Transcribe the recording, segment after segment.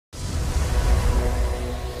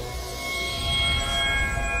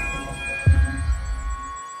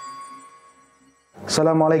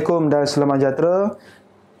Assalamualaikum dan selamat sejahtera.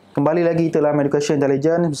 Kembali lagi kita dalam Education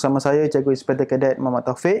Intelligence bersama saya Cikgu Inspektor Kadet Muhammad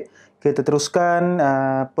Taufik. Kita teruskan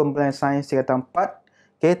pembelajaran Sains Tingkatan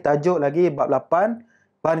 4. Tajuk lagi bab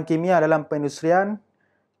 8, Bahan Kimia dalam Perindustrian.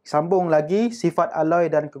 Sambung lagi sifat alloy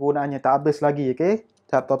dan kegunaannya. Tak habis lagi,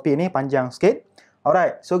 topik ni panjang sikit.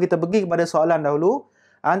 Alright, so kita pergi kepada soalan dahulu.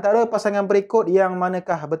 Antara pasangan berikut yang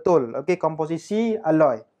manakah betul? Komposisi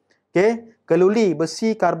alloy. Keluli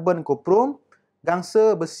besi, karbon, koprum.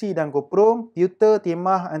 Gangsa, besi dan koprum, pewter,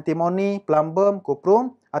 timah, antimoni, plumbum,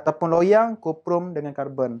 koprum, ataupun loyang, koprum dengan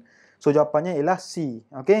karbon. So jawapannya ialah C.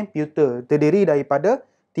 Pewter terdiri daripada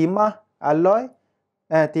timah,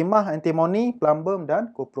 timah, antimoni, plumbum dan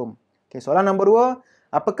koprum. Soalan nombor 2,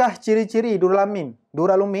 apakah ciri-ciri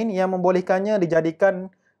duralumin yang membolehkannya dijadikan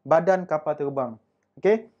badan kapal terbang?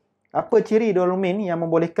 Apa ciri duralumin yang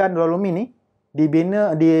membolehkan duralumin ni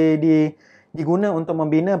diguna untuk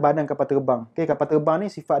membina badan kapal terbang. Kapal terbang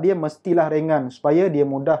ni sifat dia mestilah ringan supaya dia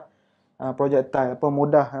mudah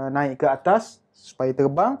mudah naik ke atas supaya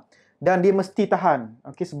terbang, dan dia mesti tahan.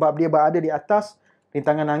 Sebab dia berada di atas,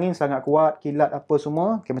 rintangan angin sangat kuat, kilat apa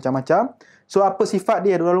semua, macam-macam. So apa sifat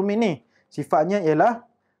dia duralumin ni? Sifatnya ialah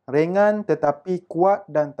ringan tetapi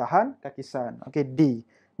kuat dan tahan kakisan. D.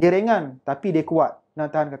 Dia ringan tapi dia kuat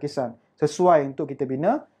dan tahan kakisan. Sesuai untuk kita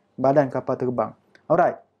bina badan kapal terbang.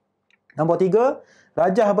 Alright. Nombor 3,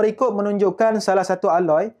 rajah berikut menunjukkan salah satu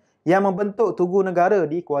alloy yang membentuk Tugu Negara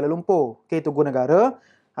di Kuala Lumpur. Tugu Negara.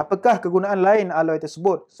 Apakah kegunaan lain alloy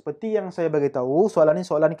tersebut? Seperti yang saya beritahu, soalan ni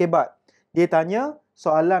soalan kebat. Dia tanya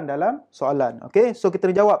soalan dalam soalan. So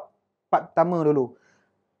kita jawab part pertama dulu.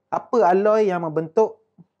 Apa alloy yang membentuk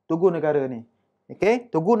Tugu Negara ni?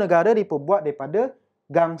 Tugu Negara diperbuat daripada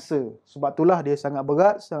gangsa. Sebab itulah dia sangat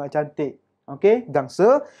berat, sangat cantik.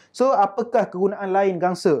 Gangsa. So apakah kegunaan lain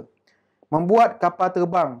gangsa? Membuat kapal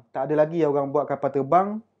terbang. Tak ada lagi orang buat kapal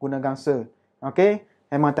terbang guna gangsa.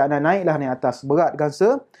 Memang tak nak naiklah ni atas. Berat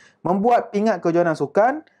gangsa. Membuat pingat kejohanan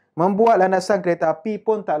sukan. Membuat landasan kereta api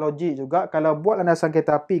pun tak logik juga. Kalau buat landasan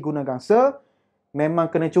kereta api guna gangsa, memang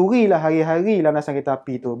kena curilah hari-hari landasan kereta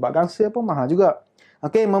api tu. Sebab gangsa pun mahal juga.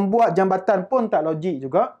 Membuat jambatan pun tak logik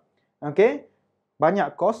juga.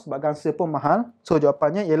 Banyak kos sebab gangsa pun mahal. So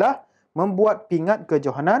jawapannya ialah membuat pingat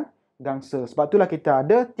kejohanan gangsa. Sebab itulah kita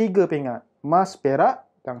ada 3 pingat. Emas, perak,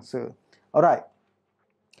 gangsa. Alright.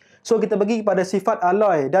 So kita pergi kepada sifat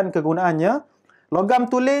alloy dan kegunaannya. Logam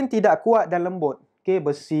tulen tidak kuat dan lembut.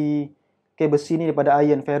 Besi ni daripada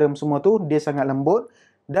iron, ferrum semua tu, dia sangat lembut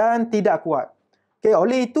dan tidak kuat.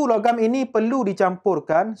 Oleh itu logam ini perlu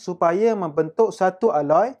dicampurkan supaya membentuk satu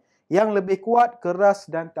alloy yang lebih kuat, keras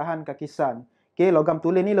dan tahan kakisan. Logam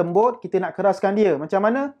tulen ni lembut, kita nak keraskan dia. Macam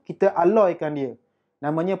mana? Kita alloykan dia.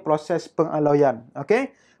 Namanya proses pengaloyan.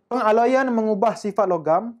 Pengaloyan mengubah sifat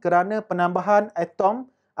logam kerana penambahan atom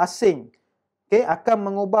asing. Akan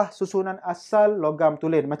mengubah susunan asal logam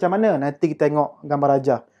tulen. Macam mana? Nanti kita tengok gambar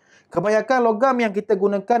rajah. Kebanyakan logam yang kita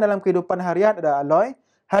gunakan dalam kehidupan harian adalah alloy.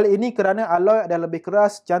 Hal ini kerana alloy adalah lebih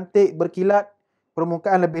keras, cantik, berkilat,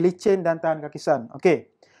 permukaan lebih licin dan tahan kakisan.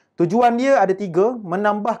 Tujuan dia ada 3.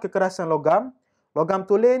 Menambah kekerasan logam. Logam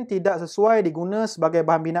tulen tidak sesuai diguna sebagai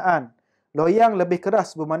bahan binaan. Loyang lebih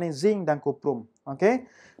keras berbanding zinc dan koprum.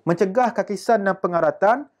 Mencegah kakisan dan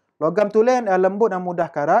pengaratan. Logam tulen lembut dan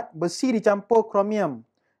mudah karat. Besi dicampur kromium,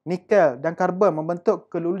 nikel dan karbon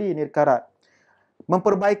membentuk keluli nirkarat.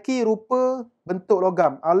 Memperbaiki rupa bentuk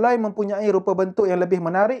logam. Alloy mempunyai rupa bentuk yang lebih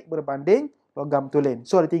menarik berbanding logam tulen.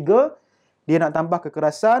 So ada 3. Dia nak tambah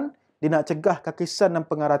kekerasan, dia nak cegah kakisan dan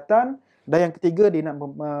pengaratan, dan yang ketiga dia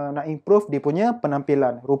nak improve dia punya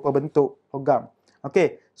penampilan, rupa bentuk logam.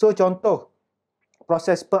 So contoh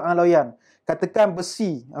proses pengaloyan. Katakan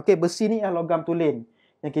besi. Besi ni adalah logam tulen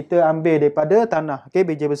yang kita ambil daripada tanah.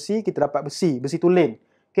 Biji besi, kita dapat besi tulen.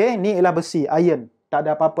 Ni ialah besi, iron. Tak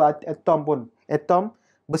ada apa-apa atom pun. Atom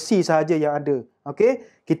besi sahaja yang ada.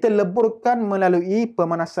 Kita leburkan melalui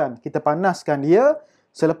pemanasan. Kita panaskan dia.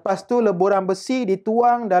 Selepas tu leburan besi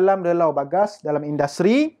dituang dalam lelau bagas dalam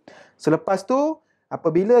industri. Selepas tu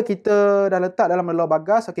apabila kita dah letak dalam lelau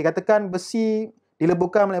bagas, katakan besi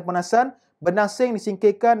dileburkan melalui pemanasan, benasing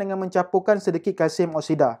disingkirkan dengan mencampurkan sedikit kalsium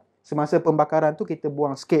oksida. Semasa pembakaran tu kita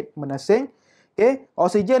buang sikit benasing.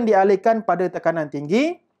 Oksigen dialihkan pada tekanan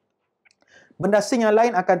tinggi. Benasing yang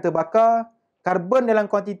lain akan terbakar. Karbon dalam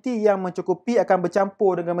kuantiti yang mencukupi akan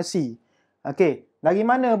bercampur dengan besi. Dari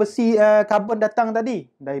mana besi karbon datang tadi?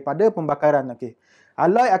 Daripada pembakaran.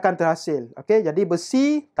 Alloy akan terhasil. Jadi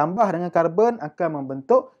besi tambah dengan karbon akan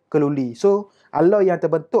membentuk keluli. So alloy yang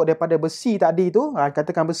terbentuk daripada besi tadi tu,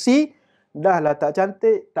 katakan besi dah lah tak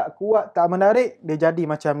cantik, tak kuat, tak menarik, dia jadi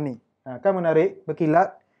macam ni. Kan menarik,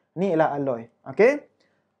 berkilat, Ni ialah alloy. Okey.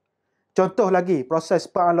 Contoh lagi proses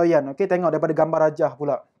pengalloyan. Okey, tengok daripada gambar rajah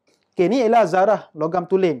pula. Okey, ni ialah zarah logam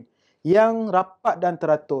tulen yang rapat dan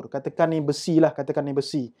teratur. Katakan ni besi lah, katakan ni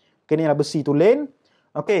besi. Okey, ni ialah besi tulen.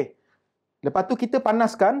 Okey. Lepas tu kita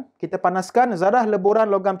panaskan zarah leburan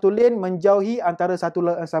logam tulen menjauhi antara satu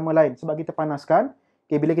sama lain. Sebab kita panaskan,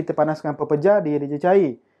 okay, bila kita panaskan pepejah, dia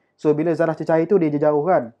cair. So, bila zarah cair tu, dia jauh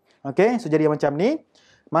kan. Okay, so jadi macam ni.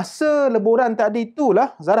 Masa leburan tadi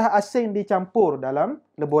itulah, zarah asing dicampur dalam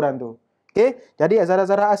leburan tu. Okay, jadi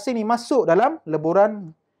zarah-zarah asing ni masuk dalam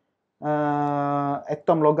leburan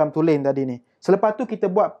atom logam tulen tadi ni. Selepas tu, kita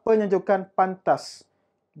buat penyejukan pantas.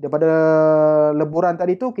 Daripada leburan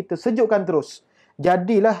tadi tu, kita sejukkan terus.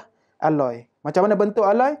 Jadilah alloy. Macam mana bentuk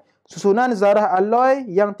alloy? Susunan zarah alloy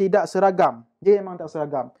yang tidak seragam. Dia memang tak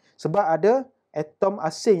seragam. Sebab ada atom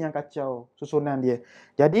asing yang kacau susunan dia.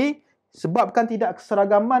 Jadi, sebabkan tidak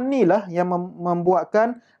keseragaman ni lah yang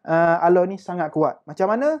membuatkan alloy ni sangat kuat.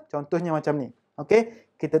 Macam mana? Contohnya macam ni. Okey,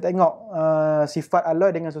 kita tengok sifat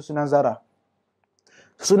alloy dengan susunan zarah.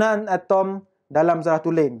 Susunan atom dalam zarah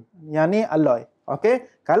tulen. Yang ni alloy.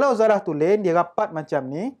 Okey, kalau zarah tulen dia rapat macam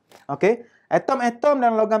ni. Okey, atom-atom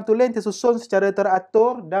dalam logam tulen tersusun secara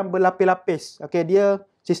teratur dan berlapis-lapis. Okey, dia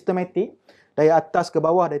sistematik dari atas ke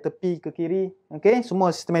bawah, dari tepi ke kiri. Okey,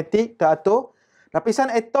 semua sistematik, teratur.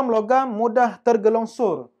 Lapisan atom logam mudah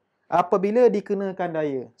tergelongsor apabila dikenakan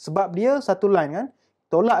daya. Sebab dia satu line kan.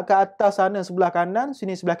 Tolak ke atas sana sebelah kanan,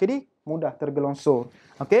 sini sebelah kiri, mudah tergelongsor.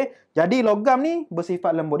 Okey, jadi logam ni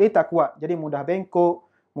bersifat lembut, dia tak kuat. Jadi mudah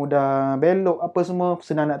bengkok, mudah belok, apa semua,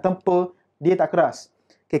 senang nak tempa, dia tak keras.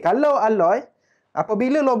 Okey, kalau alloy,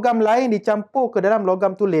 apabila logam lain dicampur ke dalam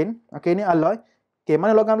logam tulen, okey, ni alloy. Okey,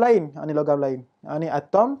 mana logam lain? Ni logam lain. Ni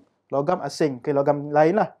atom logam asing. Okey, logam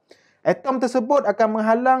lain lah. Atom tersebut akan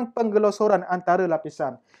menghalang penggelosoran antara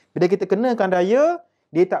lapisan. Bila kita kenakan daya,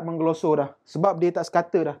 dia tak menggelosor dah. Sebab dia tak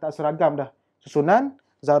sekata dah, tak seragam dah susunan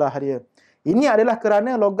zarah dia. Ini adalah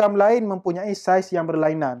kerana logam lain mempunyai saiz yang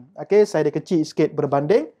berlainan. Okey, saiz dia kecil sikit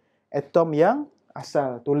berbanding atom yang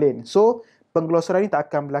asal tulen. So, penggelosoran ini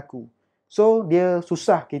tak akan berlaku. So, dia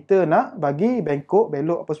susah kita nak bagi bengkok,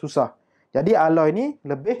 belok apa susah. Jadi, alloy ni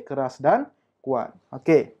lebih keras dan kuat.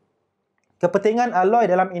 Okey. Kepentingan alloy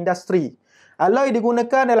dalam industri. Alloy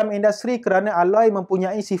digunakan dalam industri kerana alloy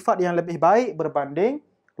mempunyai sifat yang lebih baik berbanding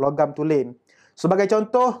logam tulen. Sebagai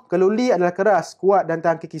contoh, keluli adalah keras, kuat dan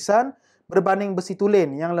tahan kikisan berbanding besi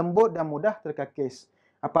tulen yang lembut dan mudah terkakis.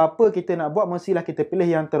 Apa-apa kita nak buat, mestilah kita pilih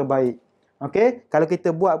yang terbaik. Okey, kalau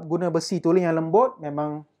kita guna besi tulen yang lembut,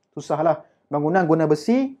 memang susahlah. Bangunan guna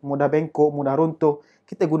besi, mudah bengkok, mudah runtuh.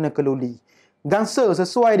 Kita guna keluli. Gangsa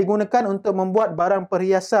sesuai digunakan untuk membuat barang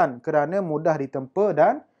perhiasan kerana mudah ditempa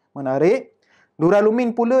dan menarik.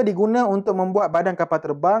 Duralumin pula diguna untuk membuat badan kapal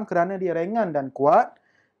terbang kerana dia ringan dan kuat.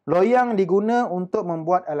 Loyang diguna untuk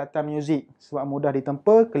membuat alatan muzik sebab mudah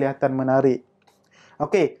ditempa, kelihatan menarik.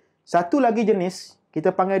 Okey, satu lagi jenis, kita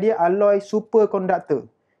panggil dia alloy superkonduktor.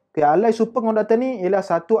 Okay, alloy superkonduktor ni ialah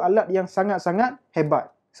satu alat yang sangat-sangat hebat.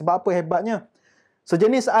 Sebab apa hebatnya?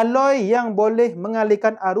 Sejenis alloy yang boleh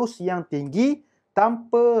mengalihkan arus yang tinggi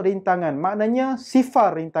tanpa rintangan. Maknanya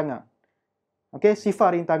sifar rintangan. Okey,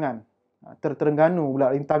 sifar rintangan. Terengganu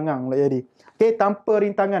pula rintangan pula jadi. Okey, tanpa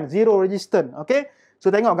rintangan, zero resistance. Okey. So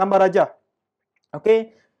tengok gambar rajah.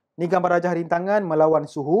 Okey, ni gambar rajah rintangan melawan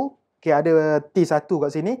suhu. Okey, ada T1 kat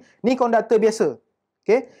sini. Ni konduktor biasa.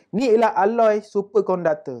 Okey, ni ialah alloy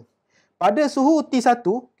superkonduktor. Pada suhu T1,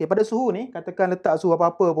 okey, pada suhu ni, katakan letak suhu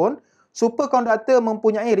apa-apa pun, superkonduktor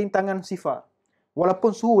mempunyai rintangan sifar.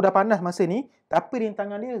 Walaupun suhu dah panas masa ni, tapi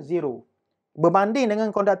rintangan dia zero. Berbanding dengan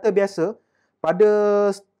konduktor biasa, pada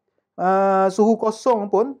suhu kosong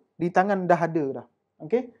pun, rintangan dah ada dah.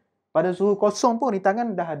 Okey? Pada suhu kosong pun,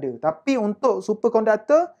 rintangan dah ada. Tapi untuk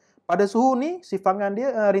superkonduktor, pada suhu ni,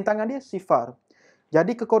 rintangan dia sifar.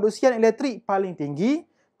 Jadi, kekonduksian elektrik paling tinggi,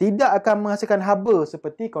 tidak akan menghasilkan haba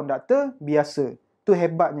seperti konduktor biasa. Itu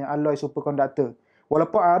hebatnya alloy superkonduktor.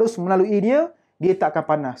 Walaupun arus melalui dia, dia tak akan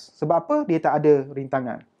panas. Sebab apa? Dia tak ada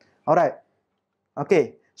rintangan. Alright.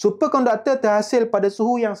 Okey. Superkonduktor terhasil pada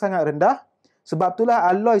suhu yang sangat rendah. Sebab itulah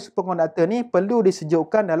alloy superkonduktor ni perlu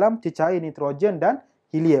disejukkan dalam cecair nitrogen dan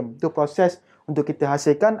helium. Itu proses untuk kita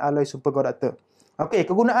hasilkan alloy superkonduktor. Okey,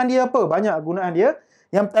 kegunaan dia apa? Banyak kegunaan dia.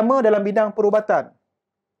 Yang pertama dalam bidang perubatan.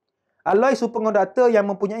 Alloy superkonduktor yang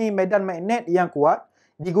mempunyai medan magnet yang kuat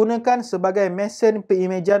digunakan sebagai mesin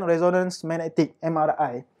pengimejan resonance magnetic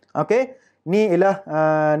MRI. Okey, ni ialah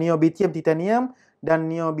neobitium titanium dan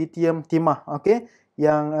neobitium timah. Okey,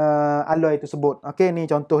 yang alloy tersebut. Okey, ni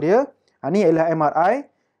contoh dia. Ni ialah MRI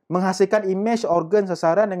menghasilkan imej organ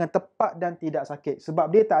sasaran dengan tepat dan tidak sakit sebab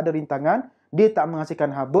dia tak ada rintangan dia tak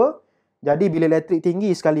menghasilkan haba. Jadi bila elektrik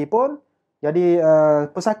tinggi sekalipun, jadi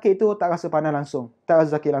pesakit tu tak rasa panas langsung, tak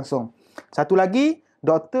rasa sakit langsung. Satu lagi,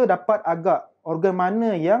 doktor dapat agak organ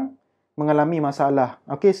mana yang mengalami masalah.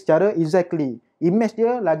 Okey, secara exactly. Image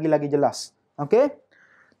dia lagi-lagi jelas. Okey?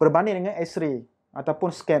 Berbanding dengan X-ray ataupun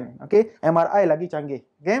scan. Okey? MRI lagi canggih.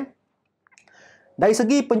 Okey? Dari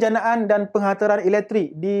segi penjanaan dan penghantaran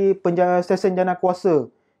elektrik di stesen jana kuasa.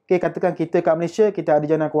 Okey, katakan kita kat Malaysia, kita ada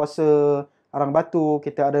jana kuasa arang batu,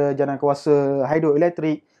 kita ada jana kuasa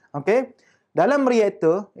hidroelektrik. Okey? Dalam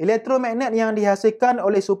reaktor, elektromagnet yang dihasilkan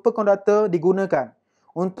oleh superkonduktor digunakan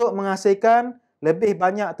untuk menghasilkan lebih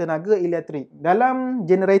banyak tenaga elektrik. Dalam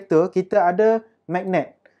generator, kita ada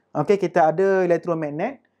magnet. Okey, kita ada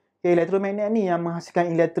elektromagnet. Okay, elektromagnet ni yang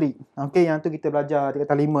menghasilkan elektrik. Okey, yang tu kita belajar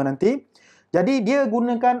tingkatan 5 nanti. Jadi, dia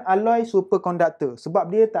gunakan alloy superkonduktor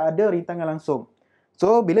sebab dia tak ada rintangan langsung.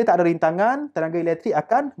 So, bila tak ada rintangan, tenaga elektrik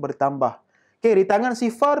akan bertambah. Okey, rintangan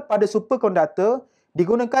sifar pada superkonduktor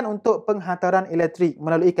digunakan untuk penghantaran elektrik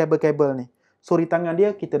melalui kabel-kabel ni. So, rintangan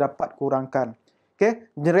dia kita dapat kurangkan.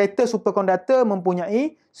 Okey, generator superkonduktor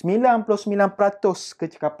mempunyai 99%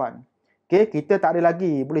 kecekapan. Okey, kita tak ada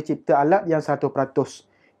lagi boleh cipta alat yang 100%.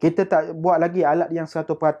 Kita tak buat lagi alat yang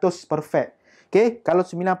 100% perfect. Okey, kalau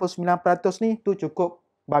 99% ni tu cukup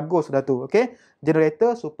bagus dah tu. Okey,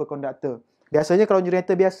 generator superkonduktor. Biasanya kalau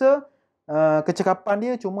generator biasa, kecekapan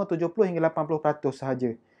dia cuma 70 hingga 80%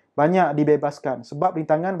 sahaja. Banyak dibebaskan sebab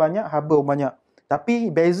rintangan banyak, haba banyak.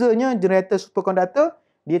 Tapi bezanya generator superkonduktor,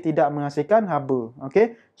 dia tidak menghasilkan haba.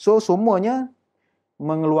 Okey, so semuanya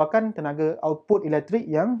mengeluarkan tenaga output elektrik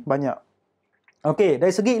yang banyak. Okey,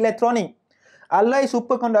 dari segi elektronik, alloy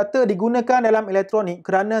superkonduktor digunakan dalam elektronik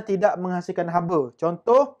kerana tidak menghasilkan haba.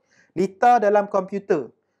 Contoh, litar dalam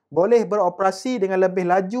komputer boleh beroperasi dengan lebih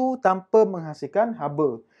laju tanpa menghasilkan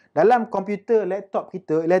haba. Dalam komputer, laptop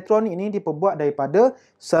kita, elektronik ini diperbuat daripada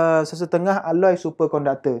sesetengah alloy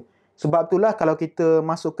superkonduktor. Sebab itulah kalau kita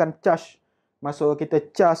masukkan charge,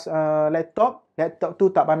 laptop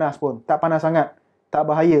tu tak panas pun, tak panas sangat, tak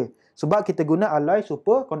bahaya. Sebab kita guna alloy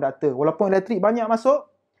superkonduktor. Walaupun elektrik banyak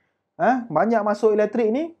masuk,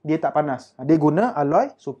 elektrik ni, dia tak panas. Dia guna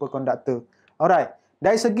alloy superkonduktor. Alright.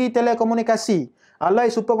 Dari segi telekomunikasi,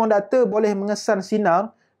 alloy superkonduktor boleh mengesan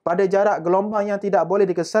sinar pada jarak gelombang yang tidak boleh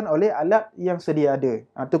dikesan oleh alat yang sedia ada.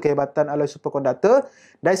 Itu kehebatan alloy superkonduktor.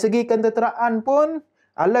 Dari segi kenderaan pun,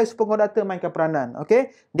 alloy superkonduktor mainkan peranan. Okey,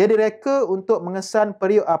 dia direka untuk mengesan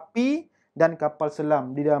periuk api dan kapal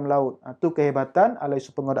selam di dalam laut. Itu kehebatan alloy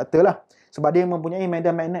superkonduktor lah. Sebab dia mempunyai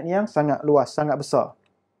medan magnet yang sangat luas, sangat besar.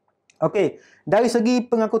 Okey, dari segi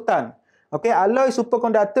pengangkutan. Okey, alloy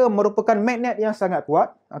superkonduktor merupakan magnet yang sangat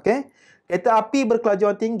kuat. Okey, kereta api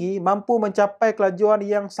berkelajuan tinggi mampu mencapai kelajuan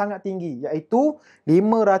yang sangat tinggi, iaitu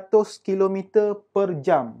 500 km per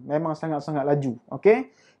jam. Memang sangat-sangat laju. Okey,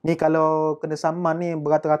 ni kalau kena saman ni,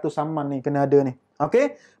 beratus-ratus saman ni kena ada ni.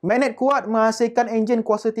 Okey, magnet kuat menghasilkan enjin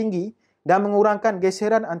kuasa tinggi dan mengurangkan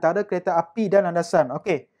geseran antara kereta api dan landasan.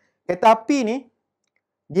 Okey, kereta api ni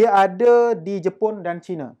dia ada di Jepun dan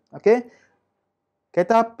China. Okey,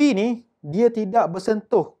 kereta api ni dia tidak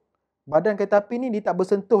bersentuh. Badan kereta api ni dia tak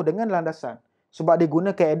bersentuh dengan landasan. Sebab dia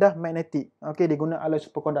guna kaedah magnetik. Okey, dia guna alloy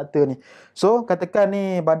superkonduktor ni. So, katakan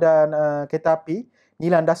ni badan kereta api, ni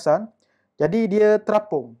landasan. Jadi dia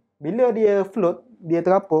terapung. Bila dia float, dia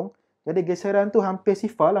terapung. Jadi geseran tu hampir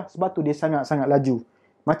sifar lah. Sebab tu dia sangat-sangat laju.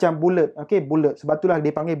 Macam bullet. Okey, bullet. Sebab itulah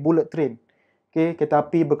dia panggil bullet train. Okey, kereta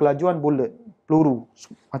api berkelajuan bullet. Peluru.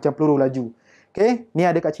 Macam peluru laju. Okey, ni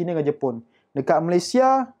ada kat China dan Jepun. Dekat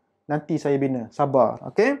Malaysia, nanti saya bina. Sabar.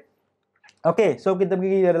 Okey. Okey, so kita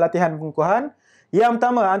pergi dari latihan pengukuhan. Yang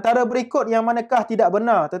pertama, antara berikut yang manakah tidak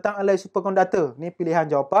benar tentang alloy superkonduktor? Ni pilihan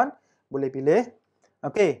jawapan. Boleh pilih.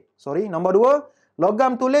 Okey, nombor 2.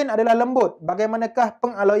 Logam tulen adalah lembut. Bagaimanakah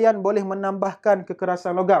pengaloyan boleh menambahkan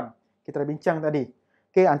kekerasan logam? Kita dah bincang tadi.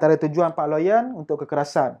 Okey, antara tujuan pengaloyan untuk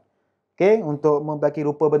kekerasan. Okey, untuk membagi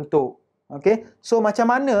rupa bentuk. Okey, so macam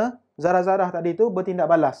mana zarah-zarah tadi tu bertindak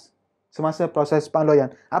balas semasa proses pengaloyan?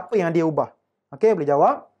 Apa yang dia ubah? Okey, boleh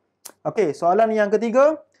jawab. Okey, soalan yang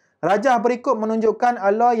ketiga. Rajah berikut menunjukkan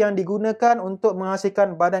alloy yang digunakan untuk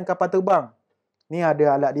menghasilkan badan kapal terbang. Ni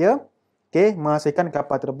ada alat dia. Okey, menghasilkan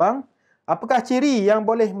kapal terbang. Apakah ciri yang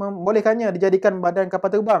membolehkannya dijadikan badan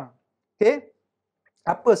kapal terbang? Okey.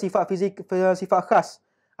 Apa sifat khas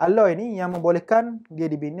alloy ni yang membolehkan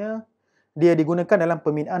dia digunakan dalam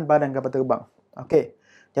pembinaan badan kapal terbang? Okey.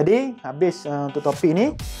 Jadi, habis untuk topik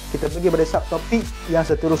ni, kita pergi pada subtopik yang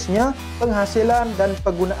seterusnya, penghasilan dan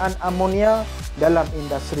penggunaan amonia dalam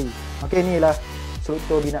industri. Okey, inilah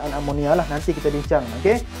struktur binaan amonia lah. Nanti kita bincang.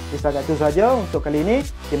 Okey, setakat itu saja untuk kali ini.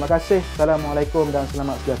 Terima kasih. Assalamualaikum dan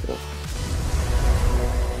selamat sejahtera.